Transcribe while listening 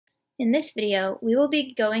In this video, we will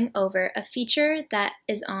be going over a feature that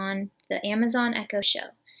is on the Amazon Echo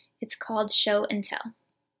Show. It's called Show and Tell.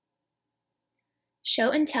 Show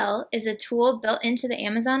and Tell is a tool built into the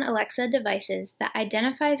Amazon Alexa devices that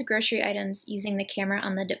identifies grocery items using the camera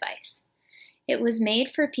on the device. It was made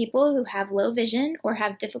for people who have low vision or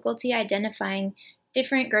have difficulty identifying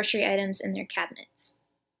different grocery items in their cabinets.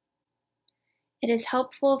 It is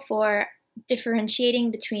helpful for differentiating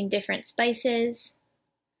between different spices,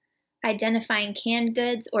 identifying canned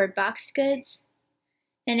goods or boxed goods,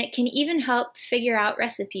 and it can even help figure out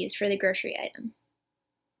recipes for the grocery item.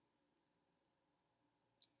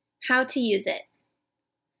 How to use it.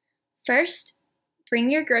 First, bring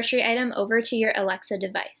your grocery item over to your Alexa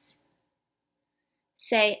device.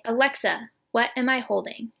 Say, "Alexa, what am I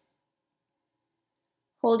holding?"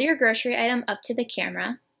 Hold your grocery item up to the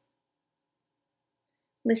camera.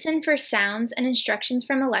 Listen for sounds and instructions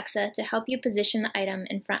from Alexa to help you position the item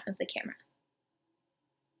in front of the camera.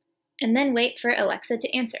 And then wait for Alexa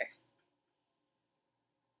to answer.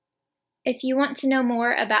 If you want to know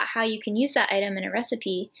more about how you can use that item in a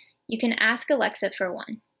recipe, you can ask Alexa for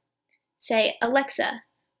one. Say, "Alexa,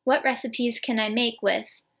 what recipes can I make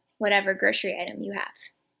with whatever grocery item you have?"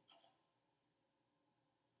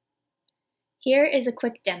 Here is a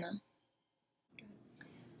quick demo.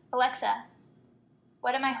 Alexa,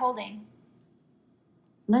 what am I holding?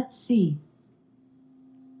 Let's see.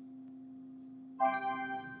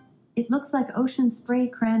 It looks like Ocean Spray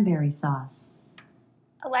cranberry sauce.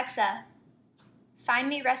 Alexa, find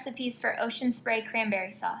me recipes for Ocean Spray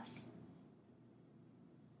cranberry sauce.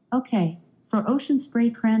 Okay, for Ocean Spray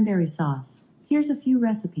cranberry sauce, here's a few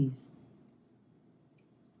recipes.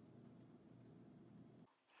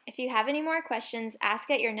 If you have any more questions, ask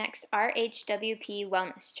at your next RHWP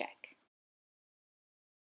wellness check.